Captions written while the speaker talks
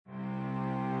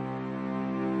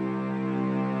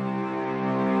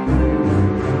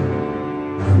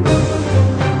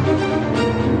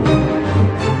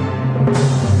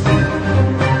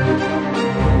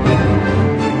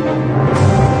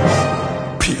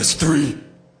minus 3.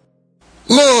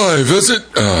 Live, is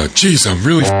it? Geez, I'm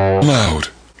really loud.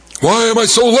 Why am I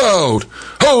so loud?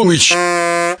 Holy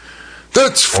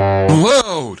that's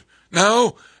loud.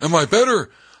 Now, am I better?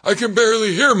 I can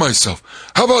barely hear myself.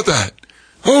 How about that?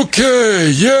 Okay,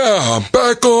 yeah, I'm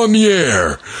back on the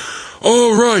air.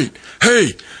 All right.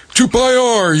 Hey,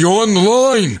 2PIR, you on the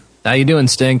line? How you doing,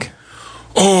 Stink?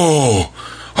 Oh,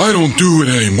 I don't do it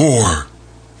anymore.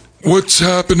 What's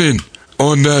happening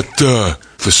on that,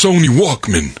 the Sony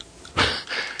Walkman?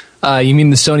 You mean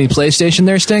the Sony PlayStation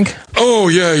there, Stink? Oh,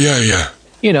 yeah.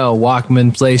 You know,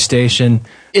 Walkman, PlayStation.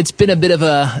 It's been a bit of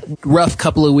a rough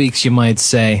couple of weeks, you might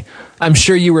say. I'm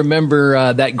sure you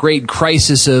remember that great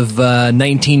crisis of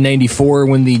 1994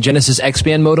 when the Genesis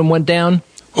X-Band modem went down?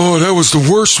 Oh, that was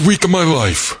the worst week of my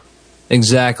life.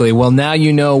 Exactly. Well, now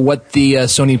you know what the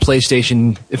Sony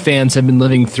PlayStation fans have been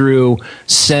living through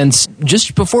since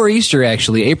just before Easter,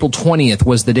 actually. April 20th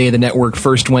was the day the network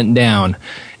first went down.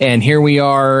 And here we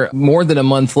are more than a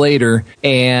month later,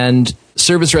 and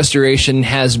service restoration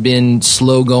has been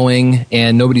slow going,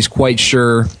 and nobody's quite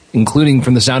sure, including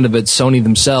from the sound of it, Sony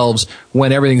themselves,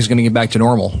 when everything's going to get back to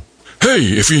normal. Hey,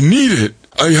 if you need it,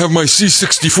 I have my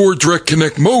C64 Direct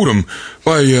Connect modem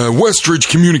by Westridge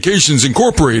Communications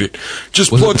Incorporated. Just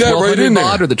plug that right in there.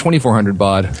 Was it the 1200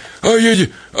 baud or the 2400 baud? Oh, yeah.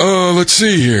 Let's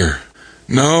see here.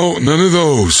 No, none of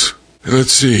those.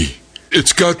 Let's see.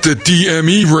 It's got the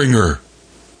DME ringer.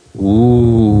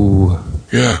 Ooh.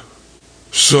 Yeah.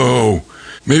 So,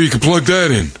 maybe you can plug that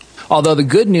in. Although the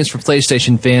good news for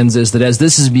PlayStation fans is that as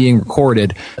this is being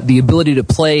recorded, the ability to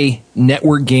play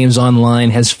network games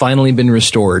online has finally been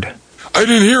restored. I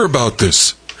didn't hear about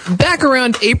this. Back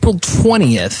around April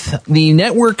 20th, the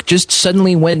network just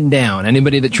suddenly went down.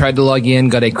 Anybody that tried to log in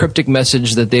got a cryptic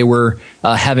message that they were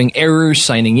having errors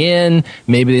signing in.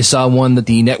 Maybe they saw one that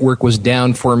the network was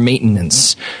down for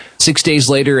maintenance. 6 days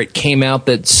later, it came out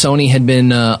that Sony had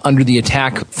been under the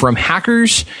attack from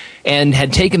hackers and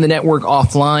had taken the network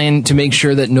offline to make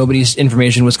sure that nobody's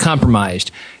information was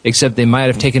compromised. Except they might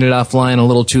have taken it offline a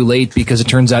little too late because it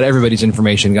turns out everybody's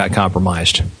information got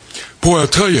compromised. Boy, I'll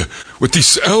tell you, with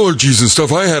these allergies and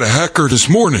stuff, I had a hacker this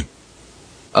morning.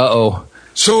 Uh-oh.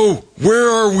 So, where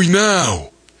are we now?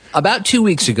 About 2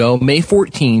 weeks ago, May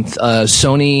 14th,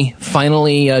 Sony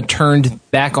finally turned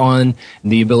back on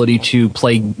the ability to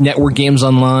play network games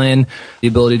online, the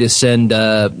ability to send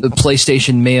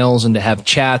PlayStation mails and to have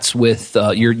chats with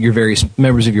your various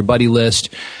members of your buddy list.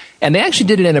 And they actually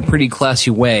did it in a pretty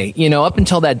classy way. You know, up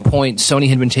until that point, Sony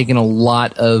had been taking a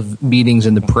lot of beatings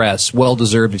in the press,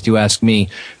 well-deserved if you ask me,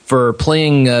 for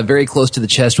playing very close to the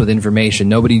chest with information.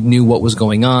 Nobody knew what was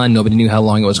going on. Nobody knew how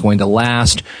long it was going to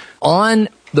last. On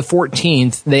the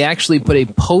 14th, they actually put a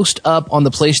post up on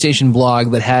the PlayStation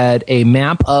blog that had a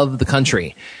map of the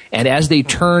country. And as they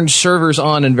turned servers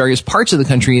on in various parts of the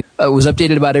country, it was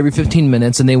updated about every 15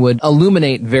 minutes, and they would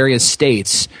illuminate various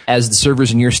states as the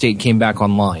servers in your state came back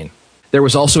online. There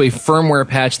was also a firmware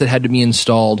patch that had to be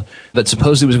installed that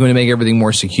supposedly was going to make everything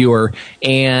more secure,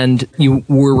 and you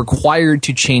were required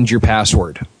to change your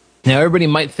password. Now, everybody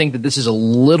might think that this is a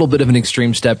little bit of an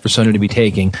extreme step for Sony to be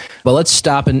taking, but let's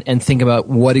stop and think about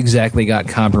what exactly got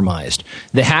compromised.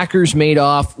 The hackers made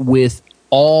off with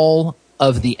all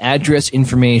of the address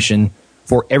information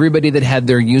for everybody that had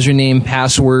their username,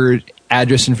 password,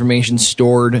 address information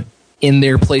stored in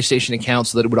their PlayStation account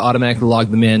so that it would automatically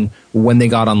log them in when they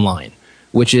got online,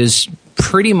 which is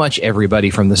pretty much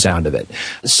everybody from the sound of it.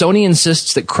 Sony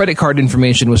insists that credit card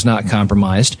information was not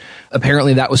compromised.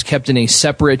 Apparently that was kept in a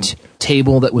separate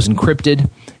table that was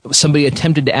encrypted. Somebody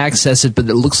attempted to access it, but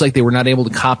it looks like they were not able to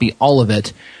copy all of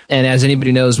it. And as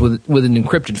anybody knows, with an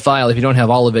encrypted file, if you don't have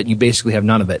all of it, you basically have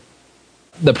none of it.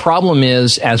 The problem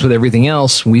is, as with everything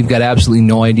else, we've got absolutely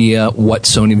no idea what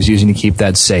Sony was using to keep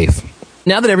that safe.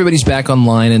 Now that everybody's back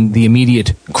online and the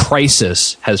immediate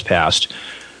crisis has passed,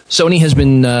 Sony has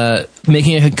been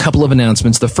making a couple of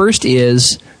announcements. The first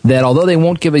is that although they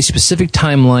won't give a specific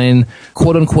timeline,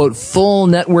 quote-unquote, full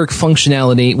network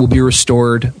functionality will be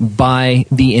restored by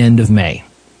the end of May.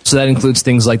 So that includes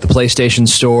things like the PlayStation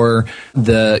Store,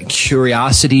 the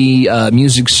Curiosity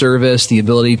music service, the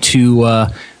ability to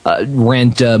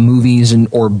rent movies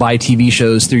or buy TV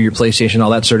shows through your PlayStation,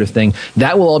 all that sort of thing.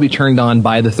 That will all be turned on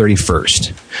by the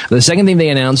 31st. The second thing they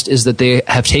announced is that they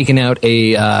have taken out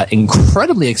a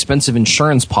incredibly expensive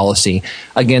insurance policy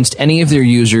against any of their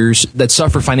users that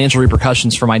suffer financial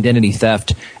repercussions from identity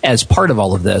theft as part of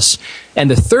all of this. And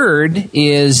the third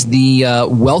is the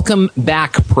Welcome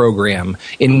Back program,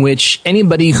 in which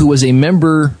anybody who was a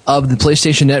member of the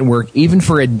PlayStation Network, even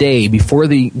for a day before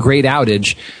the great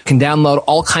outage, can download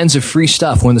all kinds of free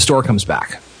stuff when the store comes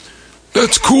back.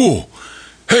 That's cool.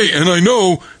 Hey, and I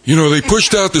know, they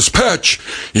pushed out this patch.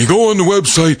 You go on the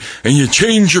website and you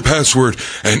change your password,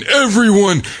 and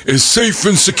everyone is safe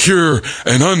and secure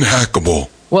and unhackable.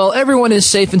 Well, everyone is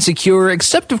safe and secure,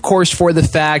 except, of course, for the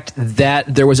fact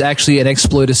that there was actually an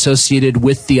exploit associated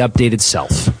with the update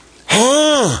itself.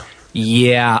 Huh?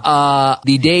 Yeah.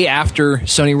 The day after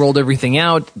Sony rolled everything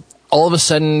out, all of a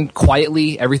sudden,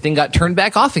 quietly, everything got turned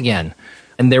back off again.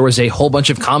 And there was a whole bunch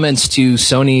of comments to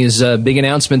Sony's big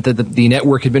announcement that the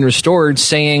network had been restored,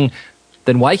 saying,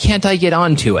 then why can't I get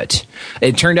onto it?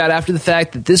 It turned out after the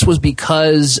fact that this was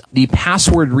because the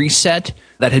password reset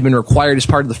that had been required as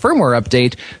part of the firmware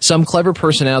update, some clever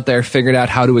person out there figured out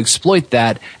how to exploit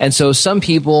that. And so some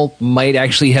people might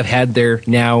actually have had their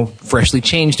now freshly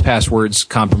changed passwords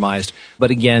compromised. But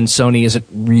again, Sony isn't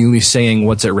really saying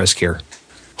what's at risk here.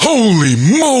 Holy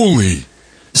moly!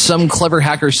 Some clever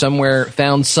hacker somewhere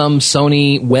found some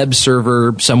Sony web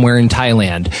server somewhere in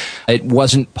Thailand. It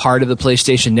wasn't part of the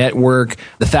PlayStation Network.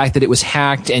 The fact that it was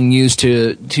hacked and used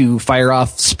to fire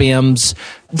off spams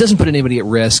doesn't put anybody at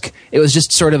risk. It was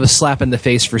just sort of a slap in the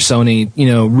face for Sony,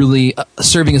 really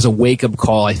serving as a wake-up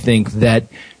call, I think, that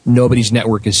nobody's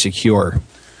network is secure.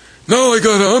 Now I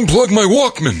gotta unplug my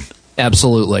Walkman.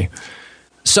 Absolutely.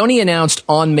 Sony announced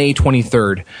on May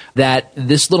 23rd that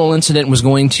this little incident was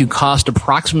going to cost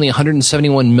approximately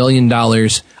 $171 million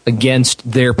against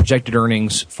their projected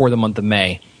earnings for the month of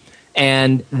May.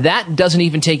 And that doesn't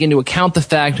even take into account the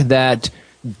fact that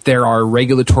there are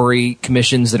regulatory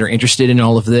commissions that are interested in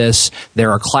all of this.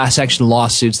 There are class action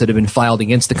lawsuits that have been filed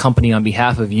against the company on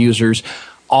behalf of users.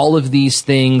 All of these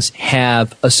things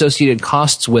have associated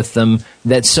costs with them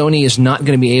that Sony is not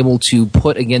going to be able to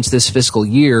put against this fiscal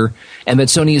year, and that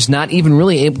Sony is not even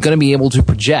really going to be able to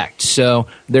project. So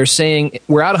they're saying,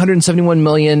 we're out $171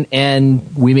 million,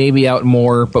 and we may be out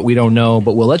more, but we don't know.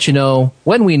 But we'll let you know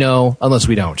when we know, unless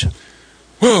we don't.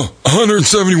 Well,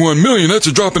 $171 million, that's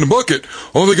a drop in the bucket.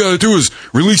 All they got to do is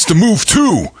release the Move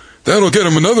 2. That'll get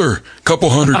them another couple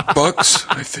 $100,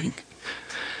 I think.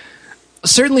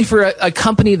 Certainly for a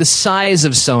company the size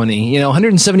of Sony,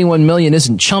 $171 million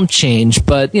isn't chump change,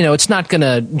 but, it's not going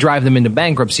to drive them into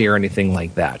bankruptcy or anything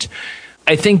like that.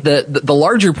 I think the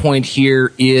larger point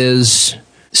here is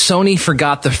Sony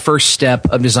forgot the first step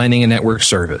of designing a network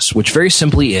service, which very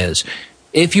simply is,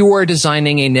 if you are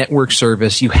designing a network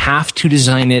service, you have to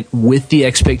design it with the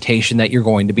expectation that you're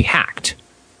going to be hacked.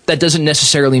 That doesn't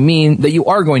necessarily mean that you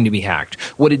are going to be hacked.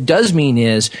 What it does mean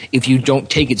is, if you don't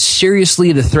take it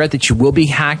seriously, the threat that you will be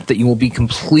hacked, that you will be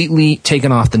completely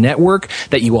taken off the network,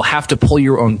 that you will have to pull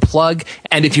your own plug,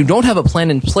 and if you don't have a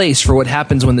plan in place for what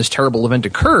happens when this terrible event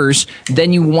occurs,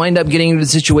 then you wind up getting into the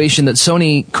situation that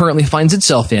Sony currently finds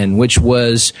itself in, which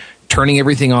was turning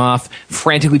everything off,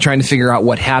 frantically trying to figure out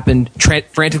what happened,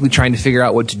 frantically trying to figure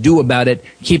out what to do about it,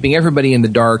 keeping everybody in the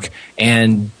dark,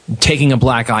 and taking a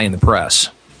black eye in the press.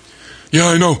 Yeah,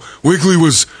 I know. Wiggly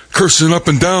was cursing up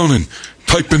and down and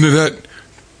typing to that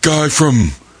guy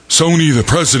from Sony, the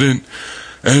president,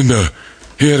 and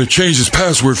he had to change his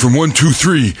password from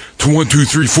 123 to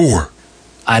 1234.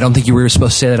 I don't think you were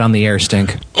supposed to say that on the air,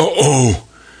 Stink. Uh-oh.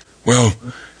 Well,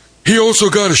 he also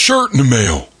got a shirt in the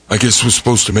mail. I guess was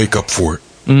supposed to make up for it.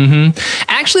 Mm-hmm.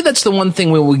 Actually, that's the one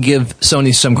thing we will give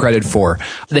Sony some credit for.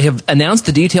 They have announced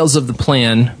the details of the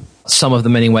plan, some of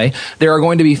them anyway. There are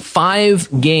going to be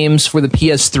 5 games for the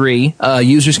PS3.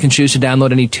 Users can choose to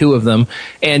download any 2 of them.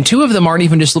 And 2 of them aren't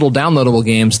even just little downloadable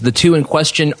games. The 2 in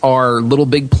question are Little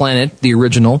Big Planet, the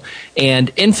original,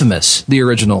 and Infamous, the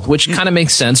original, which kind of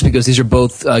makes sense because these are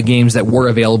both games that were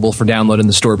available for download in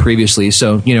the store previously.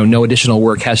 So, no additional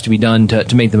work has to be done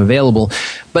to make them available.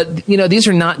 But, these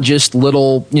are not just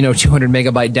little, 200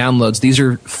 megabyte downloads. These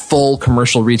are full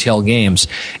commercial retail games.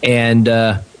 And,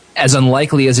 as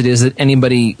unlikely as it is that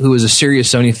anybody who is a serious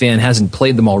Sony fan hasn't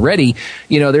played them already,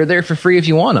 they're there for free if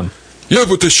you want them. Yeah,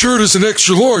 but the shirt is an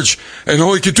extra large, and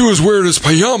all you can do is wear it as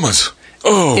pajamas.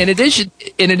 Oh. In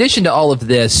addition to all of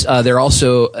this,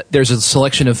 there's a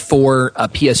selection of 4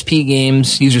 PSP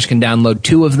games. Users can download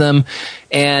 2 of them,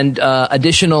 and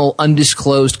additional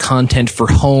undisclosed content for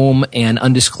home and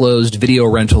undisclosed video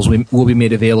rentals will be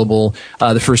made available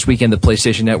the first weekend the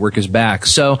PlayStation Network is back.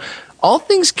 So, all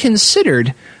things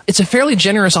considered, it's a fairly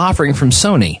generous offering from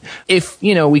Sony. If,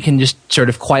 we can just sort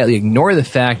of quietly ignore the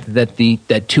fact that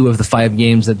that 2 of the 5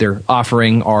 games that they're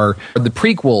offering are the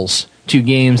prequels to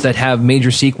games that have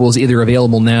major sequels either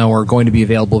available now or going to be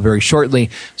available very shortly.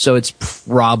 So it's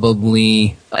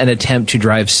probably an attempt to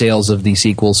drive sales of these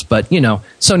sequels. But,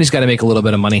 Sony's got to make a little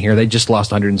bit of money here. They just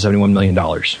lost $171 million.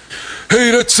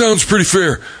 Hey, that sounds pretty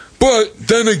fair. But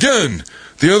then again,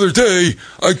 the other day,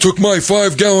 I took my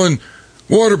 5-gallon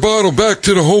water bottle back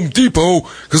to the Home Depot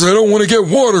because I don't want to get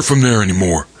water from there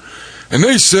anymore. And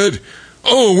they said,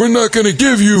 oh, we're not going to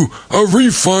give you a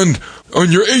refund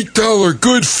on your $8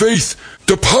 good faith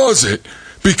deposit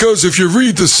because if you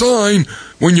read the sign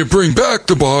when you bring back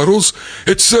the bottles,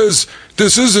 it says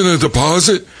this isn't a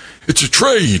deposit, it's a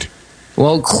trade.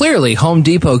 Well, clearly, Home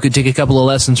Depot could take a couple of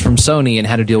lessons from Sony and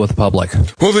how to deal with the public.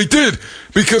 Well, they did,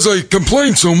 because I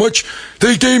complained so much,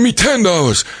 they gave me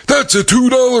 $10. That's a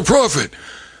 $2 profit.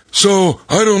 So,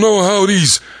 I don't know how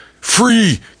these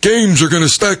free games are going to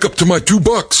stack up to my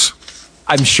 $2.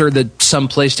 I'm sure that some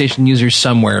PlayStation users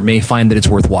somewhere may find that it's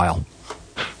worthwhile.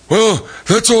 Well,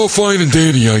 that's all fine and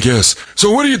dandy, I guess.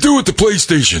 So what do you do with the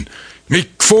PlayStation?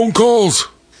 Make phone calls?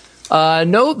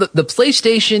 No, the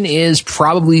PlayStation is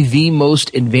probably the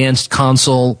most advanced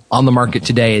console on the market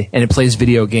today, and it plays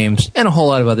video games and a whole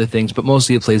lot of other things, but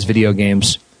mostly it plays video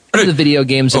games. One of the video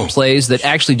games it plays that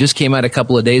actually just came out a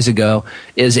couple of days ago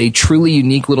is a truly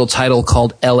unique little title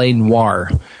called L.A.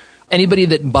 Noire. Anybody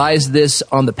that buys this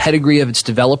on the pedigree of its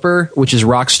developer, which is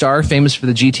Rockstar, famous for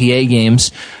the GTA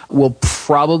games, will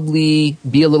probably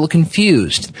be a little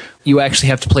confused. You actually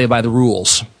have to play by the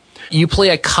rules. You play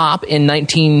a cop in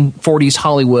 1940s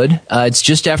Hollywood. It's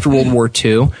just after World War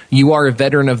II. You are a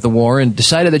veteran of the war and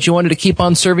decided that you wanted to keep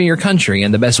on serving your country.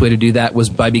 And the best way to do that was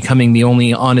by becoming the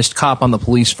only honest cop on the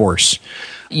police force.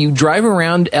 You drive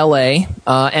around L.A.,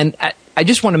 and I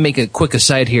just want to make a quick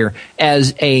aside here.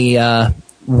 As a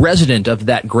resident of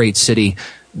that great city,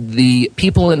 the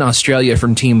people in Australia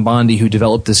from Team Bondi who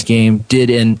developed this game did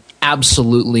an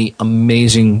absolutely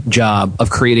amazing job of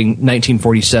creating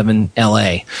 1947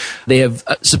 LA. They have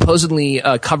supposedly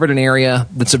covered an area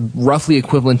that's roughly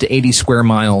equivalent to 80 square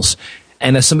miles.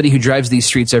 And as somebody who drives these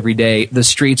streets every day, the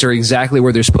streets are exactly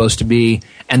where they're supposed to be,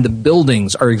 and the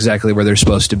buildings are exactly where they're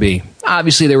supposed to be.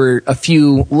 Obviously, there were a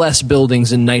few less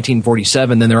buildings in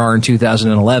 1947 than there are in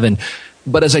 2011.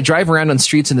 But as I drive around on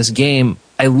streets in this game,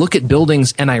 I look at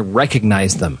buildings and I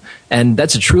recognize them. And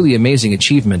that's a truly amazing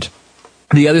achievement.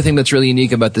 The other thing that's really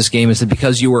unique about this game is that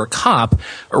because you were a cop,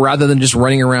 rather than just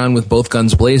running around with both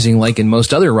guns blazing like in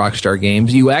most other Rockstar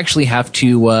games, you actually have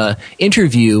to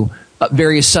interview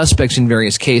various suspects in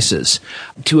various cases.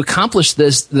 To accomplish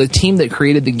this, the team that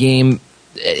created the game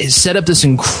set up this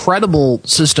incredible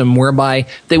system whereby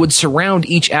they would surround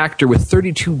each actor with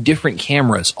 32 different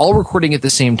cameras, all recording at the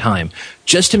same time,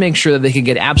 just to make sure that they could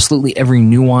get absolutely every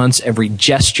nuance, every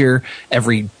gesture,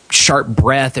 every sharp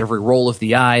breath, every roll of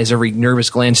the eyes, every nervous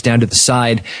glance down to the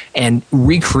side, and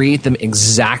recreate them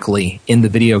exactly in the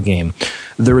video game.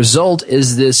 The result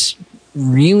is this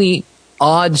really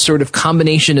odd sort of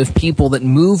combination of people that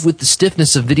move with the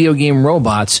stiffness of video game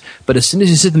robots, but as soon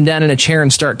as you sit them down in a chair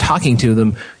and start talking to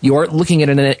them, you aren't looking at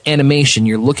an animation,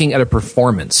 you're looking at a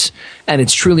performance. And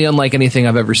it's truly unlike anything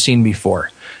I've ever seen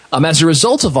before. As a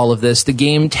result of all of this, the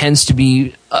game tends to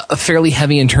be fairly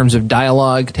heavy in terms of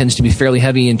dialogue, tends to be fairly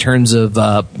heavy in terms of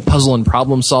puzzle and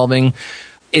problem solving.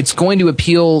 It's going to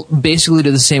appeal basically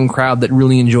to the same crowd that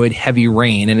really enjoyed Heavy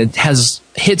Rain, and it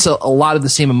hits a lot of the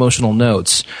same emotional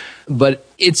notes. But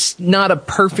it's not a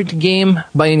perfect game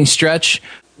by any stretch.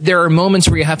 There are moments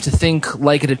where you have to think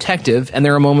like a detective, and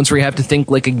there are moments where you have to think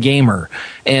like a gamer.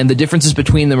 And the differences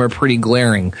between them are pretty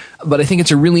glaring. But I think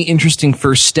it's a really interesting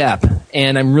first step,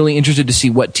 and I'm really interested to see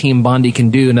what Team Bondi can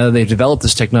do now that they've developed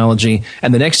this technology.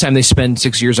 And the next time they spend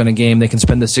 6 years on a game, they can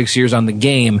spend the 6 years on the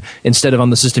game instead of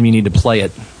on the system you need to play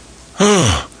it.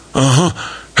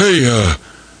 Hey,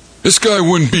 this guy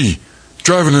wouldn't be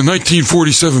driving a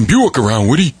 1947 Buick around,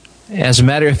 would he? As a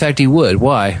matter of fact, he would.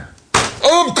 Why?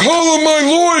 I'm calling my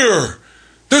lawyer!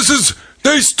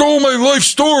 They stole my life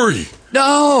story!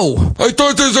 No! I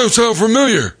thought this would sound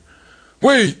familiar.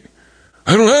 Wait,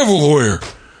 I don't have a lawyer.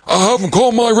 I'll have him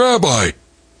call my rabbi.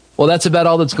 Well, that's about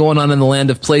all that's going on in the land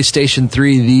of PlayStation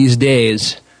 3 these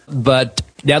days. But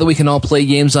now that we can all play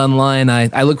games online,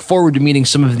 I look forward to meeting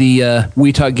some of the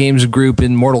We Talk Games group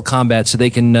in Mortal Kombat so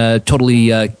they can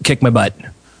totally kick my butt.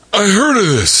 I heard of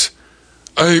this.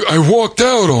 I walked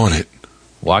out on it.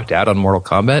 Walked out on Mortal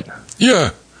Kombat?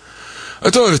 Yeah. I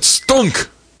thought it stunk.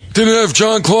 Didn't have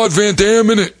Jean-Claude Van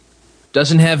Damme in it.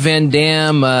 Doesn't have Van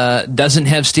Damme, doesn't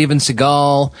have Steven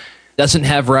Seagal, doesn't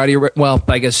have Rowdy... Well,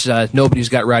 I guess nobody's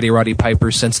got Roddy Piper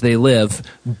since they live.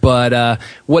 But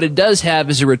what it does have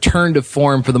is a return to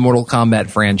form for the Mortal Kombat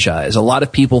franchise. A lot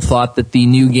of people thought that the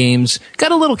new games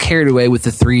got a little carried away with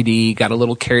the 3D, got a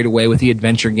little carried away with the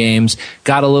adventure games,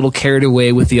 got a little carried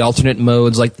away with the alternate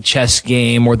modes like the chess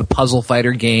game or the puzzle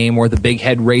fighter game or the big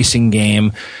head racing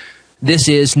game. this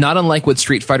is, not unlike what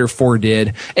Street Fighter IV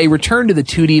did, a return to the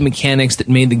 2D mechanics that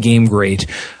made the game great,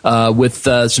 with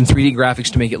some 3D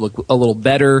graphics to make it look a little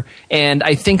better. And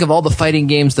I think of all the fighting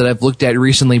games that I've looked at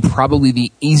recently, probably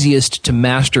the easiest to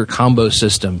master combo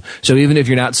system. So even if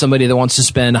you're not somebody that wants to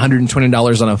spend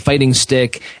 $120 on a fighting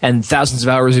stick and thousands of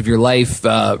hours of your life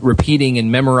repeating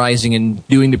and memorizing and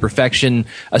doing to perfection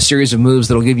a series of moves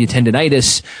that'll give you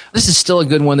tendinitis, this is still a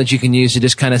good one that you can use to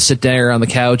just kind of sit there on the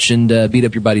couch and beat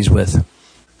up your buddies with.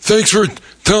 Thanks for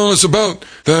telling us about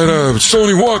that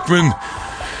Sony Walkman.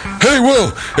 Hey,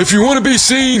 Will, if you want to be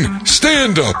seen,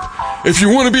 stand up. If you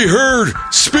want to be heard,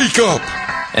 speak up.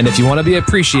 And if you want to be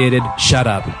appreciated, shut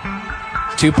up.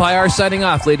 2PIR signing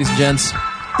off, ladies and gents.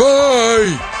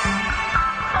 Bye.